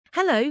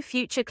Hello,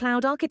 future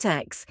cloud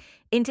architects.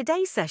 In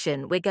today's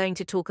session, we're going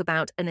to talk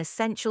about an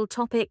essential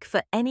topic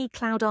for any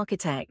cloud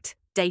architect: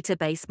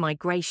 database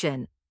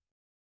migration.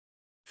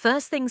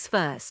 First things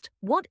first,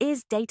 what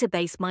is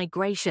database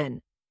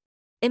migration?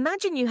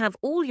 Imagine you have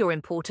all your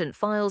important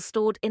files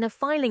stored in a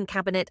filing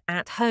cabinet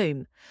at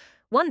home.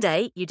 One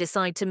day, you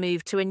decide to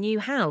move to a new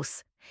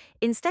house.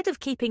 Instead of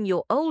keeping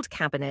your old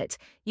cabinet,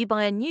 you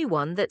buy a new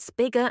one that's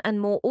bigger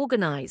and more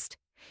organized.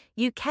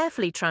 You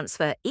carefully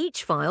transfer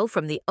each file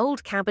from the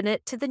old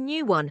cabinet to the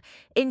new one,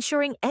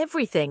 ensuring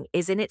everything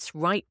is in its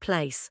right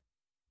place.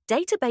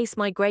 Database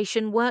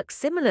migration works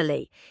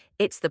similarly.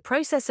 It's the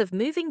process of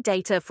moving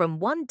data from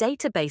one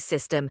database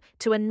system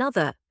to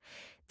another.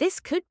 This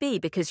could be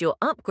because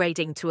you're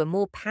upgrading to a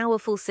more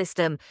powerful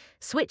system,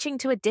 switching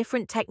to a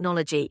different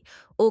technology,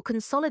 or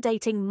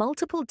consolidating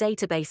multiple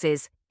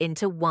databases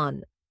into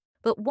one.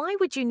 But why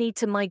would you need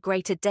to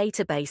migrate a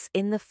database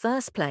in the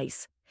first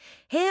place?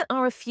 Here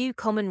are a few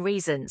common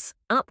reasons.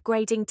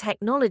 Upgrading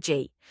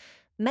technology.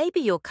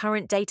 Maybe your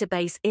current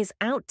database is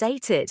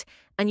outdated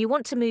and you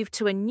want to move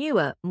to a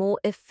newer, more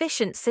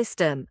efficient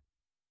system.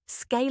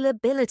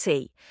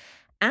 Scalability.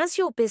 As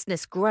your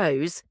business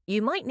grows,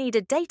 you might need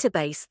a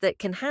database that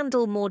can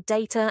handle more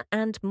data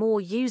and more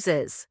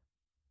users.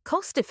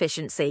 Cost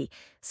efficiency.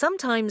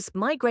 Sometimes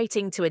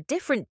migrating to a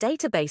different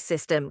database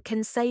system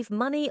can save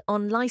money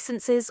on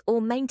licenses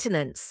or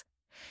maintenance.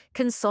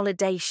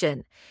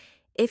 Consolidation.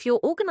 If your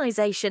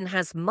organization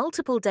has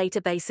multiple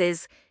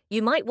databases,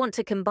 you might want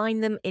to combine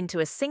them into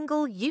a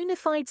single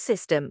unified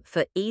system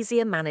for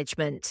easier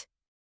management.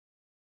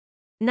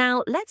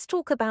 Now, let's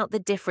talk about the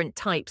different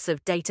types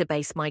of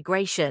database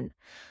migration.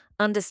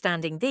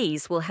 Understanding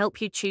these will help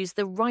you choose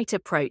the right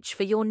approach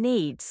for your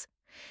needs.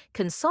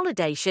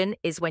 Consolidation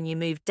is when you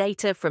move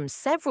data from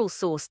several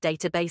source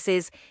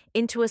databases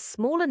into a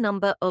smaller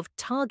number of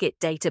target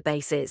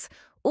databases,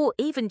 or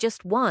even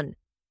just one.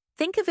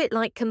 Think of it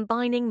like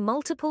combining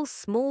multiple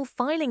small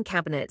filing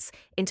cabinets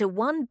into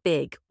one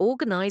big,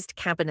 organized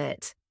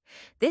cabinet.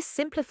 This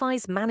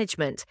simplifies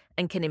management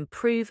and can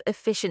improve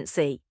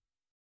efficiency.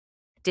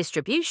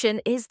 Distribution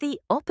is the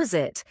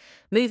opposite,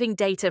 moving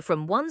data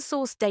from one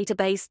source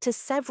database to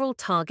several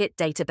target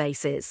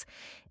databases.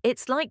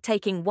 It's like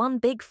taking one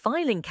big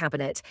filing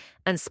cabinet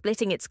and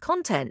splitting its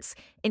contents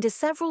into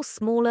several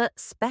smaller,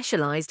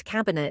 specialized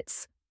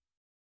cabinets.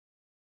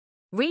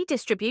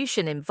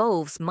 Redistribution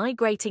involves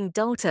migrating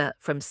data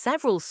from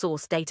several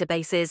source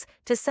databases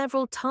to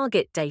several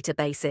target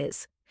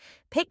databases.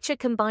 Picture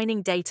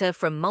combining data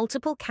from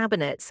multiple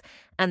cabinets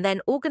and then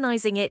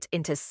organizing it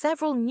into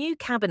several new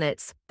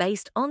cabinets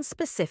based on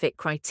specific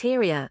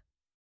criteria.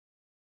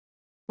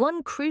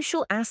 One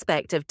crucial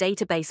aspect of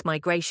database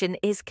migration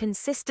is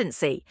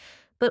consistency.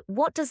 But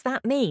what does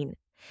that mean?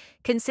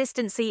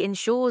 Consistency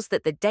ensures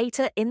that the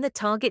data in the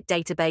target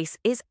database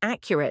is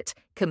accurate,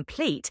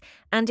 complete,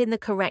 and in the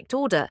correct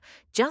order,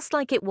 just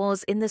like it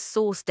was in the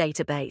source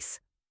database.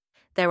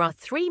 There are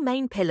three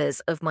main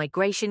pillars of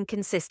migration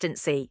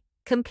consistency.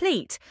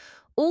 Complete.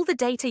 All the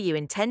data you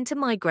intend to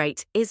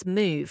migrate is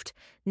moved.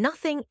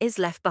 Nothing is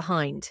left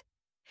behind.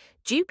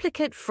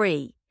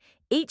 Duplicate-free.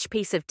 Each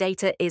piece of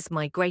data is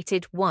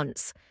migrated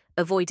once,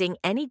 avoiding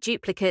any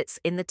duplicates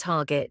in the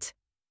target.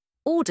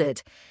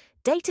 Ordered.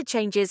 Data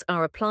changes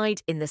are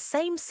applied in the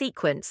same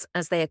sequence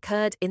as they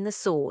occurred in the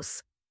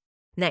source.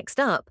 Next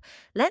up,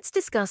 let's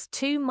discuss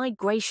two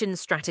migration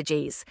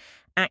strategies: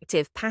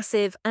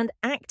 active-passive and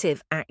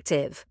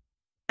active-active.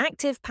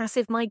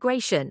 Active-passive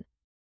migration.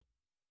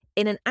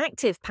 In an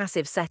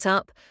active-passive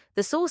setup,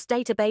 the source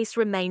database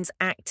remains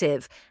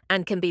active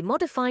and can be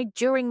modified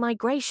during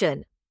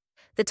migration.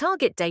 The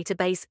target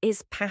database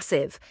is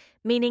passive,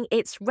 meaning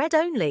it's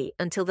read-only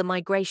until the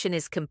migration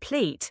is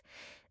complete.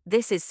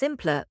 This is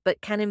simpler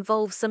but can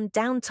involve some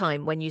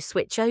downtime when you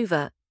switch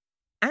over.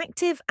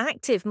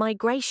 Active-active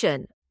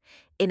migration.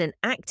 In an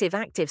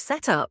active-active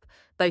setup,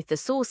 both the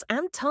source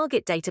and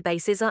target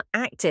databases are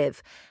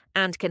active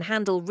and can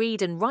handle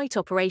read and write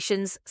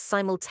operations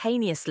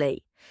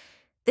simultaneously.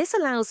 This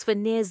allows for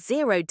near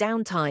zero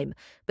downtime,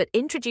 but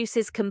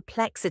introduces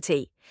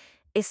complexity,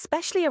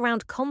 especially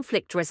around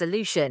conflict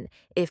resolution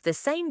if the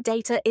same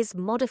data is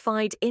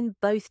modified in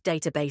both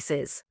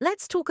databases.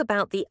 Let's talk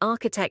about the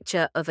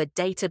architecture of a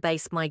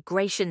database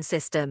migration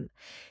system.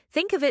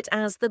 Think of it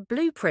as the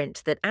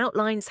blueprint that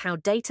outlines how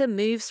data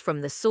moves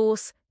from the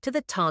source to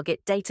the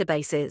target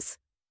databases.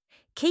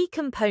 Key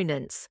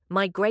components: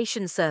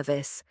 migration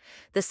service,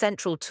 the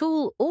central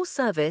tool or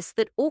service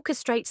that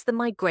orchestrates the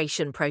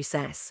migration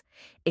process.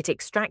 It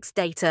extracts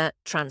data,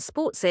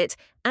 transports it,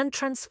 and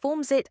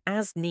transforms it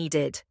as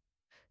needed.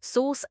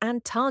 Source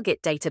and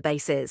target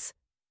databases.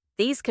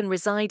 These can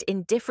reside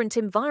in different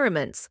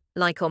environments,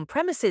 like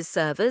on-premises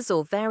servers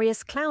or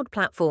various cloud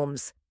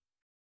platforms.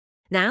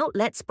 Now,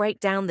 let's break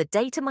down the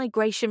data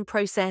migration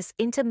process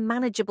into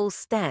manageable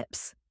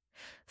steps.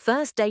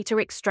 First, data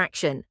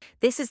extraction.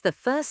 This is the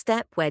first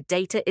step where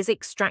data is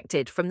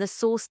extracted from the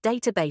source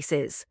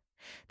databases.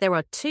 There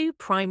are two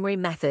primary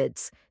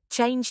methods: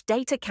 change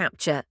data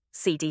capture,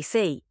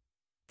 CDC.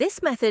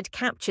 This method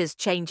captures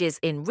changes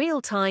in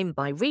real time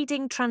by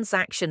reading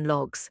transaction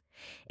logs.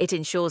 It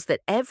ensures that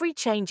every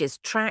change is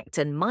tracked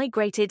and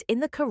migrated in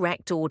the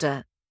correct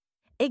order.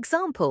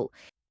 Example: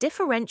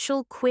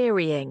 differential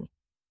querying.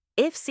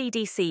 If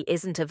CDC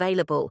isn't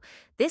available,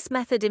 this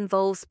method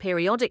involves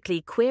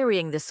periodically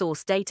querying the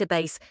source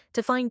database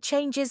to find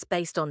changes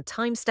based on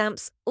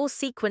timestamps or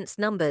sequence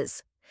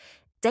numbers.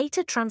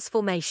 Data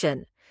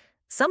transformation.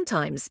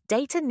 Sometimes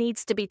data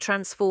needs to be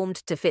transformed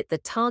to fit the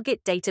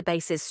target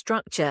database's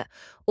structure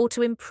or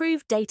to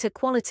improve data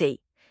quality.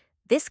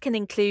 This can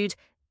include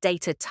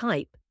data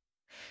type.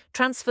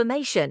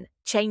 Transformation,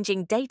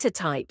 changing data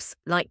types,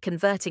 like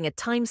converting a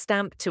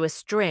timestamp to a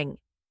string.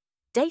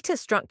 Data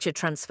structure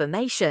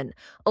transformation,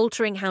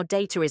 altering how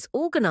data is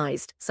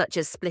organized, such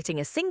as splitting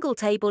a single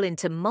table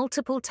into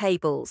multiple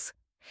tables.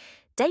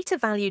 Data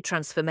value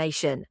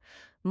transformation,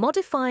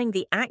 modifying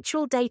the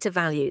actual data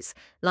values,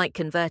 like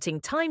converting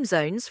time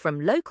zones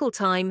from local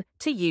time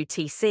to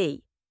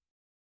UTC.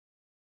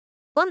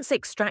 Once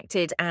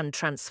extracted and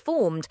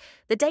transformed,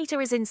 the data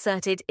is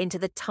inserted into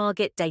the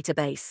target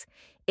database.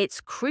 It's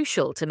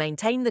crucial to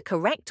maintain the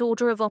correct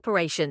order of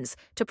operations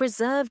to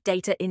preserve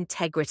data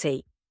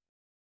integrity.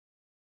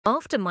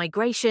 After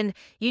migration,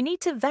 you need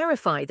to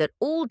verify that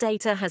all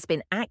data has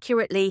been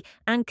accurately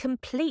and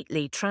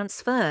completely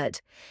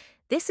transferred.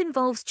 This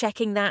involves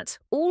checking that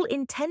all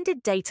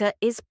intended data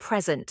is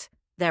present.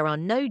 There are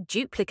no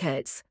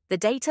duplicates. The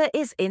data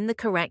is in the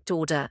correct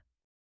order.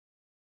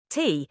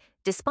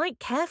 Despite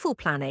careful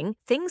planning,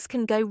 things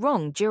can go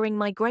wrong during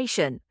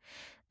migration.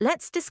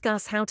 Let's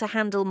discuss how to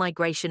handle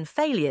migration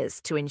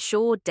failures to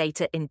ensure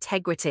data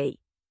integrity.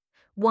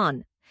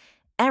 1.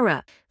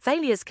 Error.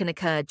 Failures can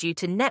occur due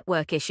to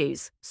network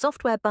issues,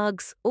 software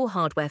bugs, or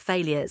hardware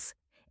failures.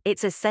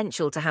 It's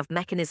essential to have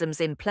mechanisms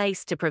in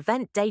place to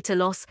prevent data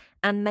loss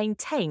and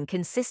maintain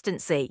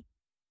consistency.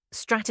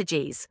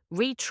 Strategies,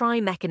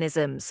 retry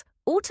mechanisms,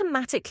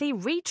 automatically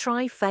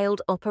retry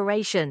failed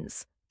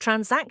operations.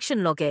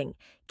 Transaction logging.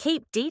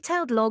 Keep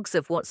detailed logs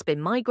of what's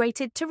been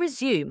migrated to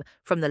resume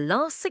from the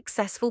last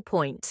successful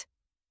point.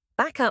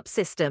 Backup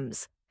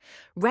systems.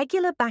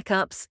 Regular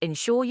backups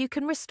ensure you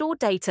can restore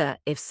data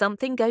if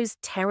something goes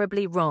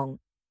terribly wrong.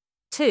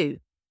 2.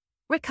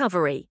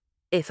 Recovery.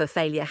 If a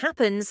failure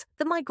happens,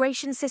 the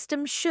migration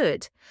system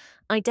should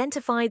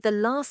identify the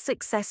last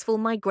successful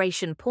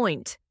migration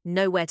point,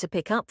 know where to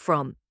pick up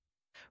from.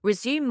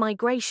 Resume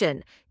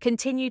migration.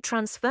 Continue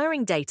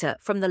transferring data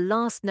from the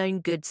last known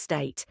good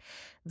state.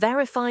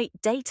 Verify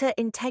data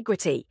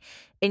integrity.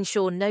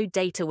 Ensure no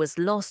data was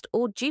lost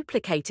or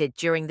duplicated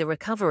during the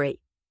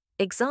recovery.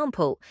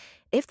 Example: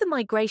 if the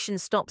migration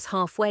stops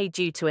halfway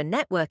due to a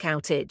network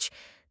outage,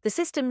 the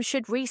system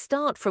should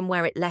restart from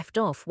where it left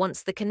off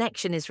once the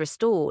connection is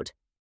restored.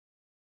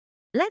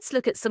 Let's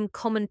look at some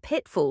common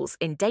pitfalls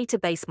in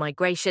database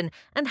migration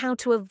and how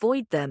to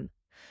avoid them.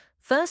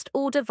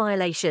 First-order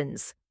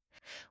violations.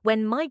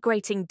 When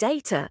migrating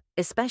data,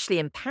 especially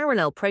in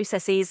parallel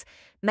processes,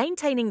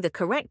 maintaining the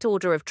correct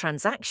order of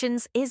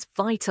transactions is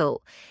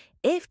vital.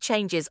 If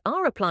changes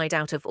are applied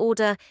out of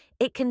order,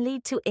 it can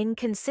lead to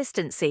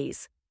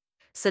inconsistencies.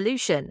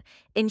 Solution: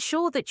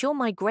 ensure that your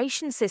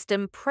migration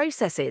system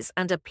processes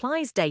and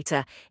applies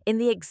data in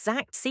the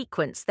exact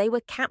sequence they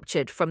were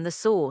captured from the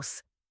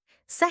source.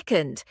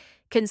 Second,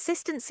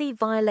 consistency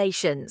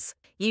violations.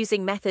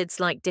 Using methods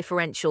like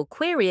differential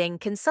querying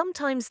can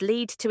sometimes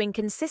lead to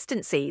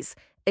inconsistencies,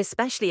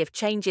 especially if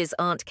changes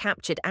aren't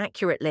captured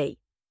accurately.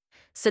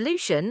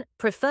 Solution: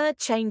 prefer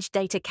change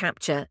data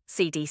capture,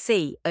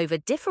 CDC, over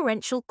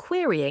differential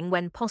querying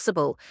when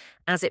possible,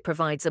 as it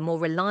provides a more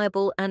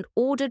reliable and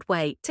ordered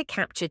way to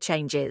capture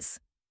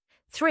changes.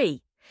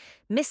 3.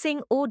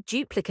 Missing or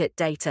duplicate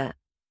data.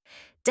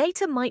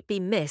 Data might be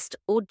missed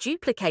or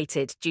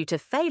duplicated due to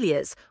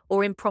failures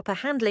or improper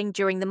handling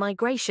during the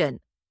migration.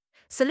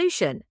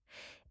 Solution: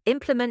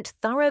 implement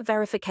thorough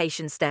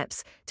verification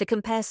steps to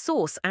compare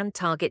source and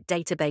target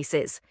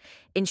databases,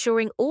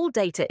 ensuring all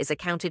data is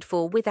accounted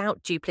for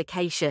without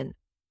duplication.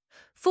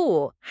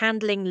 4.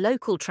 Handling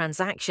local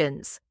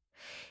transactions.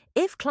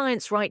 If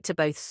clients write to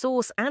both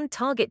source and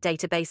target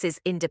databases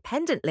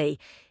independently,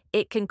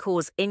 it can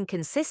cause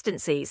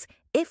inconsistencies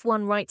if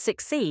one write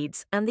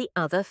succeeds and the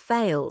other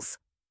fails.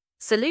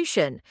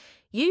 Solution: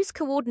 use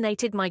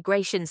coordinated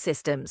migration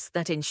systems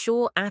that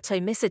ensure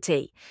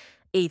atomicity.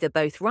 Either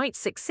both writes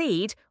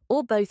succeed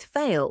or both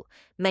fail,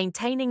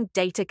 maintaining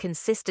data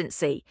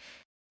consistency.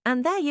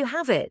 And there you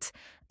have it,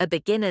 a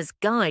beginner's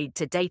guide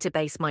to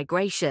database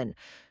migration.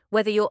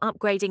 Whether you're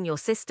upgrading your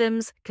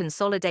systems,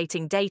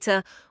 consolidating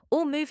data,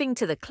 or moving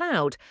to the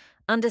cloud,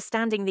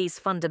 understanding these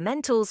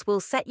fundamentals will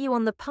set you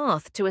on the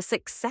path to a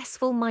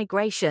successful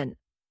migration.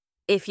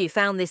 If you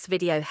found this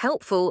video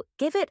helpful,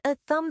 give it a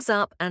thumbs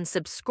up and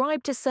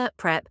subscribe to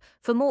CertPrep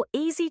for more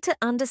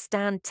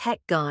easy-to-understand tech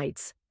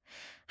guides.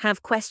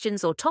 Have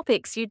questions or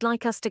topics you'd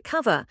like us to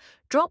cover?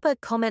 Drop a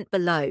comment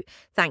below.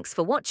 Thanks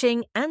for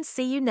watching and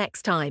see you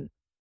next time.